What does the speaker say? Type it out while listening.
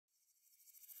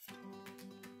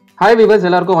Hi viewers,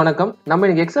 எல்லாருக்கும் வணக்கம். நம்ம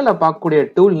இன்னைக்கு எக்ஸல்ல பார்க்கக்கூடிய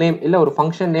டூல் நேம் இல்ல ஒரு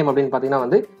ஃபங்க்ஷன் நேம் அப்படின்னு பாத்தீங்கன்னா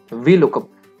வந்து VLOOKUP.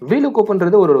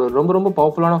 VLOOKUPன்றது ஒரு ரொம்ப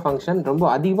பவர்ஃபுல்லான ஃபங்க்ஷன், ரொம்ப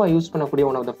அதிகமா யூஸ் பண்ணக்கூடிய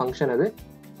ஒன் ஆஃப் த ஃபங்க்ஷன் அது.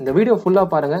 இந்த வீடியோ ஃபுல்லா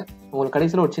பாருங்க. உங்களுக்கு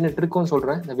கடைசில ஒரு சின்ன ட்ரிக்கும்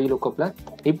சொல்றேன் இந்த VLOOKUPல.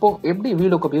 இப்போ எப்படி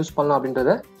VLOOKUP யூஸ் பண்ணலாம் அப்படின்றத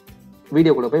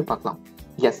வீடியோக்குள்ள போய் பார்க்கலாம்.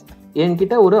 எஸ்,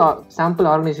 என்கிட்ட ஒரு சாம்பிள்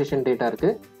ஆர்கனைசேஷன் டேட்டா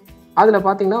இருக்கு. அதுல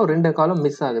பாத்தீங்கன்னா ஒரு 2 காலம்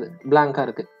மிஸ் ஆகுது, பிளாங்கா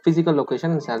இருக்கு, physical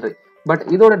location and salary. But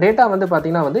இதோட டேட்டா வந்து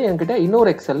பாத்தீங்கன்னா வந்து என்கிட்ட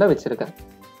இன்னொரு எக்ஸல்ல வச்சிருக்கேன்.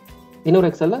 இன்னொரு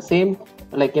எக்ஸல்ல same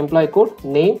like employee code,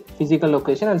 name, physical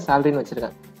location and சேலரின்னு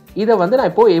வச்சிருக்கேன். இதை வந்து நான்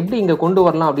இப்போ எப்படி இங்க கொண்டு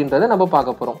வரலாம் அப்படின்றத நம்ம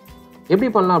பார்க்க போறோம். எப்படி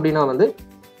பண்ணலாம் அப்படின்னா வந்து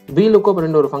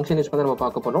VLOOKUP ஒரு ஃபங்க்ஷன் யூஸ் பண்ணி நம்ம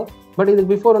பார்க்க போறோம். பட்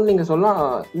இதுக்கு பிஃபோர் வந்து நீங்க சொல்லலாம்,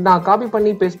 நான் காப்பி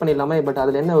பண்ணி பேஸ்ட் பண்ணிடலாமே, பட்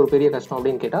அதுல என்ன ஒரு பெரிய கஷ்டம்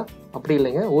அப்படின்னு கேட்டா அப்படி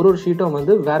இல்லைங்க. ஒரு ஷீட்டும்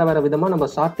வந்து வேற விதமா நம்ம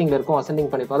சார்ட்டிங்ல இருக்கும்,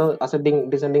 அசெண்டிங் பண்ணி, அதாவது அசெண்டிங்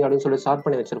டிசெண்டிங் அப்படின்னு சொல்லி சார்ட்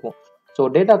பண்ணி வச்சிருக்கோம். ஸோ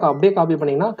டேட்டாக்கு அப்படியே காப்பி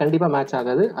பண்ணீங்கன்னா கண்டிப்பா மேட்ச்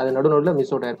ஆகாது, அது நடுநடுவில்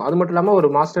மிஸ் அவுட் ஆயிருக்கும். அது மட்டும் இல்லாம ஒரு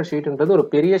மாஸ்டர் ஷீட்ன்றது ஒரு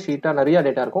பெரிய ஷீட்டா நிறைய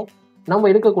டேட்டா இருக்கும். நம்ம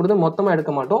எடுக்கக்கூடியது மொத்தமா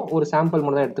எடுக்க மாட்டோம், ஒரு சாம்பிள்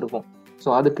மட்டும் தான் எடுத்திருப்போம். ஸோ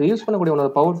அதுக்கு யூஸ் பண்ணக்கூடிய ஒரு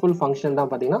பவர்ஃபுல் ஃபங்க்ஷன் தான்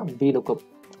பாத்தீங்கன்னா VLOOKUP.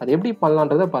 அது எப்படி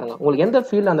பண்ணலான்றதை பாருங்க. உங்களுக்கு எந்த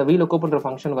ஃபீல்ட் அந்த VLOOKUPன்ற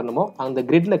ஃபங்க்ஷன் வரணுமோ அந்த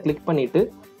கிரிட்ல கிளிக் பண்ணிட்டு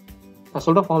நான்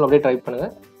சொல்ற ஃபார்முலா அப்படியே டைப் பண்ணுங்க.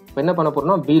 இப்போ என்ன பண்ண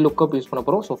போறோம்னா VLOOKUP யூஸ் பண்ண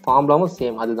போறோம். ஸோ ஃபார்முலாவும்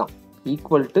சேம் அதுதான்,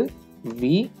 ஈக்குவல் டு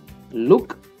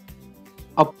VLOOKUP.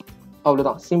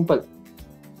 அவ்வளவுதான், சிம்பிள்.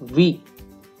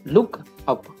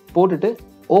 VLOOKUP போட்டுட்டு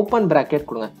ஓப்பன் பிராக்கெட்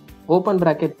கொடுங்க. ஓப்பன்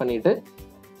பிராக்கெட் பண்ணிட்டு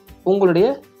உங்களுடைய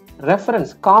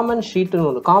reference common sheet,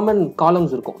 common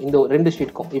columns இருக்கும் இந்த 2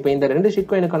 ஷீட்க்கும். இப்போ இந்த 2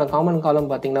 ஷீட்க்கும் எனக்கான காமன் காலம்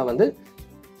பாத்தீங்கன்னா வந்து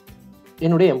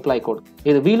என்னுடைய எம்ப்ளாயி கோட்.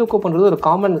 இது VLOOKUP பண்றது ஒரு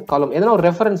காமன் காலம், எதனா ஒரு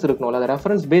ரெஃபரன்ஸ் இருக்கணும், அந்த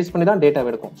ரெஃபரன்ஸ் பேஸ் பண்ணி தான் டேட்டா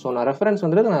எடுக்கும். ஸோ நான் ரெஃபரன்ஸ்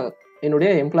வந்து நான் என்னுடைய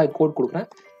எம்ப்ளாயி கோட் கொடுக்குறேன்.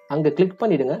 அங்க கிளிக்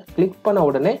பண்ணிடுங்க. கிளிக் பண்ண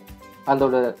உடனே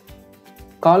அதோட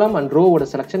காலம் அண்ட் ரோவோட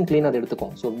செலக்ஷன் கிளீன் அதை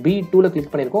எடுத்துக்கும். ஸோ B2ல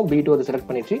கிளிக் பண்ணிருக்கோம், B2 அதை செலக்ட்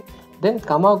பண்ணிடுச்சு. தென்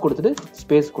கமா கொடுத்துட்டு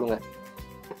ஸ்பேஸ் கொடுங்க.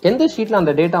 எந்த ஷீட்ல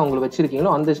அந்த டேட்டா உங்களுக்கு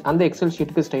வச்சிருக்கீங்களோ அந்த எக்ஸல்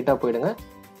ஷீட்டுக்கு ஸ்ட்ரைட்டா போயிடுங்க.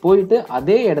 போயிட்டு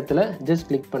அதே இடத்துல ஜஸ்ட்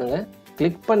கிளிக் பண்ணுங்க.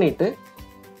 கிளிக் பண்ணிட்டு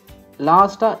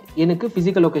லாஸ்டா எனக்கு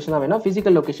பிசிக்கல் லொகேஷன் தான் வேணும்.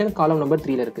 பிசிக்கல் லொகேஷன் காலம் நம்பர்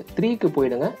 3ல இருக்கு. 3க்கு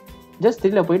போயிடுங்க. ஜஸ்ட்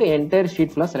 3ல போயிட்டு என்டையர்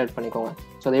ஷீட் ஃபுல்லா செலக்ட் பண்ணிக்கோங்க.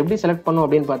 ஸோ அதை எப்படி செலக்ட் பண்ணோம்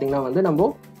அப்படின்னு பாத்தீங்கன்னா வந்து நம்ம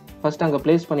ஃபர்ஸ்ட் அங்க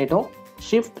பிளேஸ் பண்ணிட்டோம்.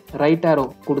 ஷிஃப்ட் ரைட் ஆரோ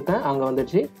கொடுத்தேன், அங்க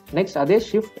வந்துடுச்சு. நெக்ஸ்ட் அதே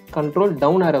ஷிஃப்ட் கண்ட்ரோல்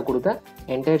டவுன் ஆரோ கொடுத்தேன்.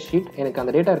 என்டையர் ஷீட் எனக்கு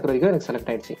அந்த டேட்டா இருக்கிற வரைக்கும் எனக்கு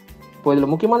செலக்ட் ஆயிடுச்சு. இப்போ இதுல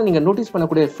முக்கியமான நீங்க நோட்டீஸ்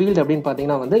பண்ணக்கூடிய ஃபீல்ட் அப்படின்னு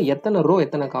பாத்தீங்கன்னா வந்து எத்தனை ரோ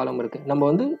எத்தனை காலம் இருக்கு. நம்ம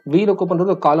வந்து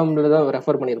VLOOKUPன்றது காலம்ல தான்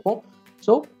ரெஃபர் பண்ணியிருப்போம்.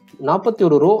 ஸோ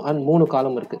 41 ரோ அண்ட் 3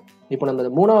 காலம் இருக்கு. இப்போ நம்ம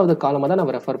 3வது காலமா தான்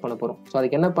நம்ம ரெஃபர் பண்ண போறோம். ஸோ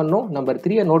அதுக்கு என்ன பண்ணணும், நம்பர்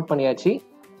 3 நோட் பண்ணியாச்சு.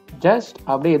 ஜஸ்ட்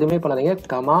அப்படியே எதுவுமே பண்ணாதீங்க,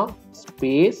 கமா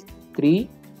ஸ்பேஸ் 3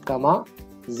 கமா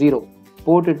 0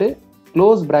 போட்டுட்டு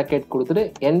க்ளோஸ் பிராக்கெட் கொடுத்துட்டு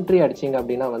என்ட்ரி அடிச்சிங்க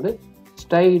அப்படின்னா வந்து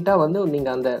ஸ்ட்ரைட்டா வந்து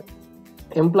நீங்க அந்த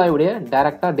எம்ப்ளாயோடைய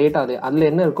டைரக்டா டேட்டா அதுல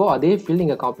என்ன இருக்கோ அதே ஃபீல்ட்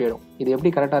நீங்க காப்பி ஆயிடும். இது எப்படி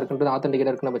கரெக்டா இருக்குன்றது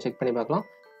ஆத்தென்டிகேட்டா இருக்கு, நம்ம செக் பண்ணி பார்க்கலாம்.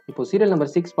 இப்போ சீரியல்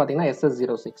நம்பர் 6 பாத்தீங்கன்னா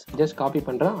SS06 ஜஸ்ட் காப்பி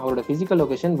பண்றேன். அவரோட பிசிக்கல்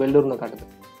லொகேஷன் வெள்ளூர்னு காட்டுது.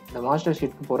 இந்த மாஸ்டர்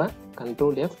ஷீட்க்கு போறேன்,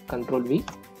 Ctrl F Ctrl V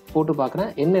போட்டு பாக்குறேன்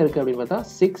என்ன இருக்கு அப்படின்னு பார்த்தா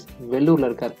 6 வெள்ளூர்ல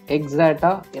இருக்காரு.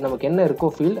 எக்ஸாக்டா நமக்கு என்ன இருக்கோ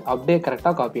ஃபீல்ட் அப்படியே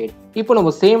கரெக்டா காப்பி ஆயிடும். இப்போ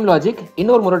நம்ம சேம் லாஜிக்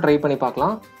இன்னொரு முறை ட்ரை பண்ணி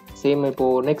பார்க்கலாம். சேம் இப்போ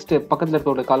நெக்ஸ்ட் பக்கத்துல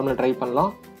இருக்க காலம்ல ட்ரை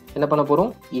பண்ணலாம். என்ன பண்ண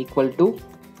போறோம், equal to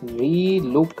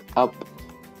VLOOKUP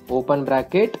open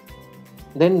bracket.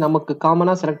 தென் நமக்கு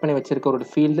காமனா செலக்ட் பண்ணி வச்சிருக்க ஒரு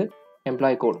ஃபீல்டு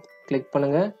எம்ப்ளாயி கோட் கிளிக்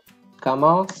பண்ணுங்க,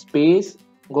 comma space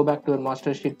go back to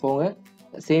master sheet போங்க.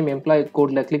 சேம் எம்ப்ளாயி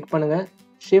கோட்ல கிளிக் பண்ணுங்க.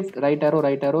 ஷிஃப்ட் ரைட் ஆரோ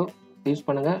யூஸ்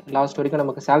பண்ணுங்க. லாஸ்ட் வரைக்கும்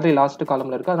நமக்கு சேலரி லாஸ்ட்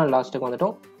காலம்ல இருக்கு, அதனால லாஸ்ட்டுக்கு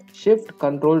வந்துட்டோம். ஷிஃப்ட்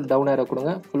கண்ட்ரோல் டவுன் ஆரோ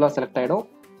கொடுங்க, ஃபுல்லா செலக்ட் ஆயிடும்.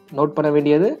 நோட் பண்ண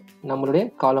வேண்டியது நம்மளுடைய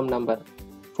காலம் நம்பர்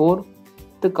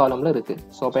 4th காலம்ல இருக்கு.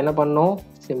 ஸோ அப்போ என்ன பண்ணோம்,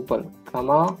 சிம்பிள்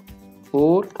கமா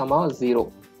 4 கமா 0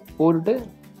 போட்டு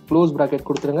க்ளோஸ் பிராக்கெட்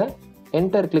கொடுத்துருங்க.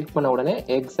 என்டர் கிளிக் பண்ண உடனே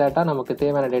எக்ஸாக்டா நமக்கு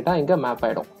தேவையான டேட்டா இங்க மேப்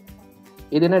ஆயிடும்.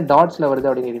 இது என்ன டாட்ஸ்ல வருது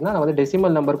அப்படின்னு கேட்டீங்கன்னா, நான் வந்து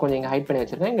டெசிமல் நம்பர் கொஞ்சம் இங்க ஹைட் பண்ணி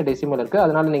வச்சிருக்கேன், இங்க டெசிமல் இருக்கு,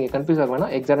 அதனால நீங்க கன்ஃபியூஸ் ஆக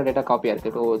வேணாம். எக்ஸாக்டா டேட்டா காப்பியா இருக்கு.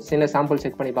 இப்போ சின்ன சாம்பிள்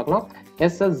செக் பண்ணி பார்க்கலாம்.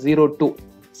 SS02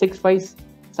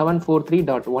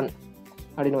 65743.1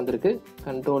 அப்படின்னு வந்திருக்கு.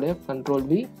 Ctrl F Ctrl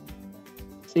V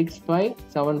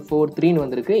 65743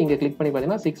 வந்திருக்கு. இங்க கிளிக் பண்ணி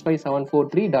பாத்தீங்கன்னா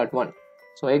 65743.1.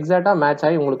 ஸோ எக்ஸாக்டா மேட்ச்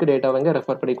ஆகி உங்களுக்கு டேட்டா வந்து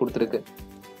ரெஃபர் பண்ணி கொடுத்துருக்கு.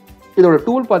 இதோட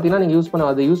டூல் பார்த்தீங்கன்னா நீங்க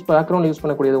பேக்ரவுண்ட் யூஸ்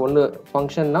பண்ணக்கூடியது ஒன்று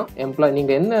ஃபங்க்ஷன் தான் எம்ப்ளாய்.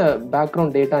 நீங்க என்ன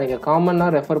பேக்ரவுண்ட் டேட்டா நீங்க காமனா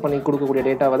ரெஃபர் பண்ணி கொடுக்கக்கூடிய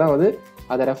டேட்டாவை தான் வந்து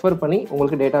அதை ரெஃபர் பண்ணி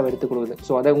உங்களுக்கு டேட்டாவை எடுத்து கொடுக்குது.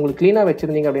 ஸோ அதை உங்களுக்கு கிளீனா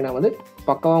வச்சிருந்தீங்க அப்படின்னா வந்து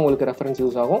பக்கவா உங்களுக்கு ரெஃபரன்ஸ்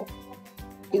யூஸ் ஆகும்.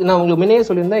 இது நான் உங்களுக்கு முன்னே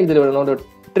சொல்லியிருந்தேன், இதுல என்னோட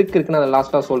ட்ரிக் இருக்குன்னு அதை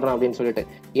லாஸ்டா சொல்றேன் அப்படின்னு சொல்லிட்டு.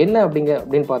 என்ன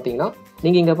அப்படின்னு பாத்தீங்கன்னா,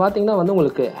 நீங்க இங்க பாத்தீங்கன்னா வந்து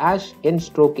உங்களுக்கு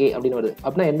 #n/a அப்படின்னு வருது.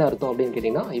 அப்படின்னா என்ன அர்த்தம் அப்படின்னு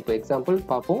கேட்டீங்கன்னா, இப்போ எக்ஸாம்பிள்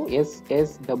பார்ப்போம்.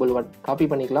 SS11 காப்பி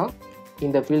பண்ணிக்கலாம்.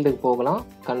 இந்த ஃபீல்டுக்கு போகலாம்.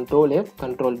 Ctrl F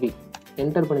Ctrl V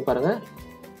enter பண்ணி பாருங்க.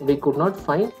 we could not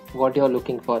find what you are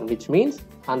looking for, which means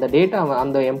அந்த டேட்டா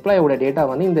அந்த எம்ப்ளாயோட டேட்டா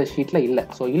வந்து இந்த ஷீட்ல இல்லை.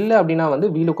 ஸோ இல்லை அப்படின்னா வந்து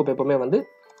VLOOKUP எப்பவுமே வந்து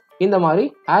இந்த மாதிரி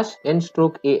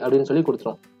 #n/a அப்படின்னு சொல்லி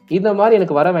கொடுத்துரும். இந்த மாதிரி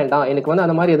எனக்கு வர வேண்டாம், எனக்கு வந்து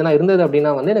அந்த மாதிரி எதனா இருந்தது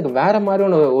அப்படின்னா வந்து எனக்கு வேற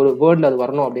மாதிரியான ஒரு வேர்டில் அது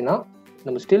வரணும் அப்படின்னா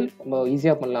நம்ம ஸ்டில்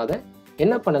ஈஸியாக பண்ணலாம். அதை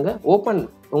என்ன பண்ணுங்க, ஓப்பன்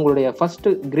உங்களுடைய ஃபர்ஸ்ட்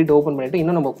கிரிட் ஓப்பன் பண்ணிட்டு,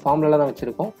 இன்னும் நம்ம ஃபார்முலா தான்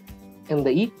வச்சிருக்கோம், இந்த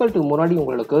ஈக்குவல் டு முன்னாடி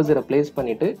உங்களோட கர்சரை பிளேஸ்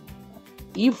பண்ணிட்டு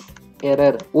இஃப்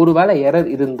எரர், ஒருவேளை எரர்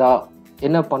இருந்தா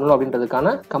என்ன பண்ணணும் அப்படின்றதுக்கான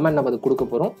கமெண்ட் நம்ம அது கொடுக்க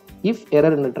போகிறோம். இஃப்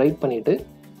எரர்னு டைப் பண்ணிட்டு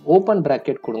ஓப்பன்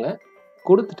பிராக்கெட் கொடுங்க.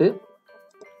 கொடுத்துட்டு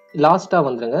லாஸ்ட்டாக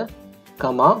வந்துடுங்க,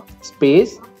 comma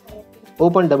space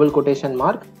open double quotation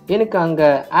mark. எனக்கு அங்கே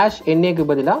 #NAக்கு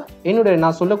பதிலாக என்னுடைய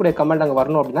நான் சொல்லக்கூடிய கமெண்ட் அங்கே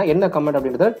வரணும் அப்படின்னா என்ன கமெண்ட்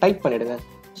அப்படின்றத டைப் பண்ணிடுங்க.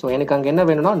 ஸோ எனக்கு அங்கே என்ன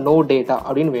வேணும்னா நோ டேட்டா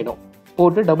அப்படின்னு வேணும்.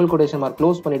 போட்டு டபுள் கொட்டேஷன் மார்க்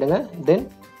க்ளோஸ் பண்ணிவிடுங்க. தென்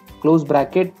க்ளோஸ்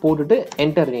பிராக்கெட் போட்டுட்டு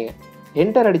என்டர் நீங்கள்.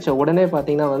 என்டர் அடித்த உடனே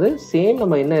பார்த்தீங்கன்னா வந்து சேம்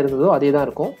நம்ம என்ன இருந்ததோ அதே தான்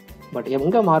இருக்கும். பட்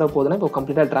எங்கே மாற போகுதுன்னா இப்போ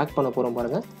கம்ப்ளீட்டாக ட்ராக் பண்ண போகிறோம்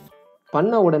பாருங்கள்.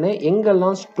 பண்ண உடனே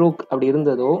எங்கெல்லாம் ஸ்ட்ரோக் அப்படி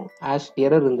இருந்ததோ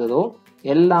எரர் இருந்ததோ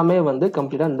எல்லாமே வந்து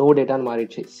கம்ப்ளீட்டாக நோ டேட்டான்னு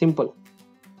மாறிடுச்சு. சிம்பிள்.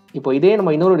 இப்போ இதே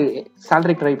நம்ம இன்னொரு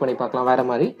சேலரி ட்ரை பண்ணி பார்க்கலாம். வேறு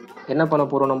மாதிரி என்ன பண்ண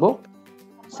போகிறோம், நம்ம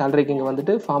சேலரிக்கு இங்கே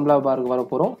வந்துட்டு ஃபார்முலா பாருக்கு வர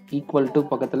போகிறோம். ஈக்குவல் டு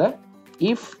பக்கத்தில்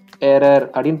இஃப் எரர்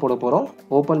அப்படின்னு போட போகிறோம்.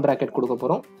 ஓப்பன் பிராக்கெட் கொடுக்க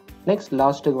போகிறோம். நெக்ஸ்ட்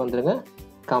லாஸ்ட்டுக்கு வந்துடுங்க,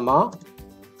 comma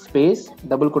space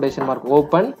double quotation mark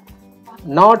open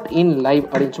not in live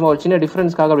அப்படின்னு சும்மா ஒரு சின்ன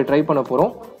டிஃப்ரென்ஸ்க்காக அப்படி ட்ரை பண்ண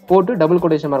போகிறோம். போட்டு டபுள்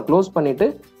கொட்டேஷன் மார்க் க்ளோஸ் பண்ணிவிட்டு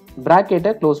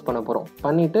ப்ராக்கெட்டை க்ளோஸ் பண்ண போகிறோம்.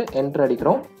 பண்ணிவிட்டு என்டர்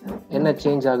அடிக்கிறோம். என்ன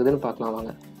சேஞ்ச் ஆகுதுன்னு பார்க்கலாம்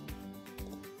வாங்க.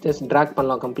 ஜஸ்ட் ட்ராக்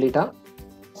பண்ணலாம் கம்ப்ளீட்டாக.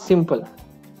 சிம்பிள்.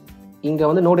 இங்கே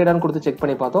வந்து நோ டேட்டான்னு கொடுத்து செக்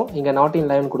பண்ணி பார்த்தோம், இங்கே நாட் இன்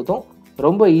லைவ்னு கொடுத்தோம்.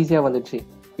 ரொம்ப ஈஸியாக வந்துடுச்சு.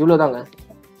 இவ்வளோதாங்க.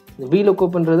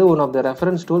 VLOOKUPன்றது one of the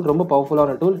reference tool, ரொம்ப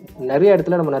பவர்ஃபுல்லான டூல். நிறைய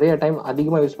இடத்துல நம்ம நிறைய டைம்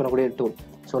அதிகமாக யூஸ் பண்ணக்கூடிய டூல்.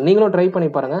 ஸோ நீங்களும் ட்ரை பண்ணி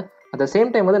பாருங்கள். அட் த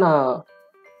சேம் டைம் வந்து நான்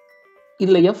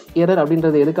இதில் எரர்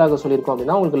அப்படின்றது எதுக்காக சொல்லியிருக்கோம்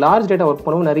அப்படின்னா, உங்களுக்கு லார்ஜ் டேட்டா ஒர்க்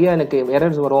பண்ணவும் நிறைய எனக்கு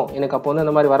எரர்ஸ் வரும், எனக்கு அப்போ வந்து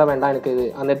அந்த மாதிரி வர வேண்டாம், எனக்கு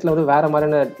அந்த இடத்துல வந்து வேறு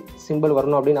மாதிரியான சிம்பிள்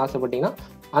வரணும் அப்படின்னு ஆசைப்பட்டீங்கன்னா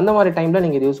அந்த மாதிரி டைமில்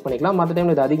நீங்கள் இது யூஸ் பண்ணிக்கலாம். மற்ற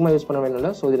டைமில் இது அதிகமாக யூஸ் பண்ண வேணும்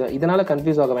இல்லை. ஸோ இதனால்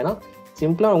கன்ஃபியூஸ் ஆக வேணாம்.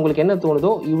 சிம்பிளாக உங்களுக்கு என்ன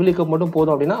தோணுதோ VLOOKUP மட்டும்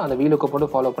போதும் அப்படின்னா அந்த VLOOKUP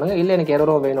மட்டும் ஃபாலோ பண்ணுங்கள். இல்லை எனக்கு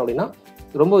எரரும் வேணும் அப்படின்னா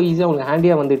ரொம்ப ஈஸியாக உங்களுக்கு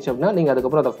ஹேண்டியாக வந்துடுச்சு அப்படின்னா நீங்கள்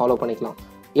அதுக்கப்புறம் அதை ஃபாலோ பண்ணிக்கலாம்.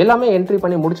 எல்லாமே என்ட்ரி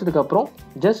பண்ணி முடிச்சதுக்கப்புறம்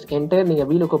ஜஸ்ட் என்டர் நீங்கள்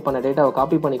VLOOKUP பண்ண டேட்டாவை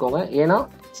காப்பி பண்ணிக்கோங்க. ஏன்னா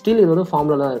ஸ்டில் இது வந்து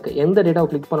ஃபார்முலா தான் இருக்குது. எந்த டேட்டாவை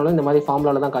கிளிக் பண்ணாலும் இந்த மாதிரி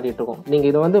ஃபார்முலாவில் தான் காட்டிட்டு இருக்கோம். நீங்கள்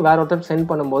இதை வந்து வேற ஒருத்தர் சென்ட்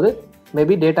பண்ணும்போது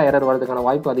மேபி டேட்டா எரர் வரதுக்கான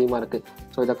வாய்ப்பு அதிகமாக இருக்குது.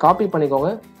 ஸோ இதை காப்பி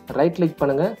பண்ணிக்கோங்க. ரைட் கிளிக்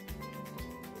பண்ணுங்கள்,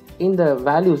 இந்த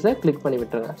வேல்யூஸை கிளிக் பண்ணி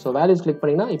விட்டுருங்க. ஸோ வேல்யூஸ் கிளிக்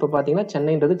பண்ணிங்கன்னா இப்போ பார்த்தீங்கன்னா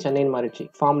சென்னைன்றது சென்னைன்னு மாறிடுச்சு,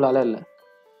 ஃபார்முலாவில் இல்லை.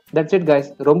 That's it guys.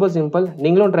 ரொம்ப சிம்பிள்.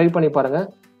 நீங்களும் ட்ரை பண்ணி பாருங்கள்.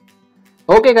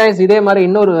 ஓகே கைஸ், இதே மாதிரி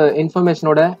இன்னொரு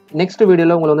இன்ஃபர்மேஷனோட நெக்ஸ்ட்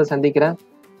வீடியோவில் உங்களை வந்து சந்திக்கிறேன்.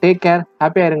 டேக் கேர்,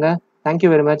 ஹாப்பியாக இருங்க.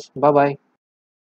 Thank you very much. பாய்.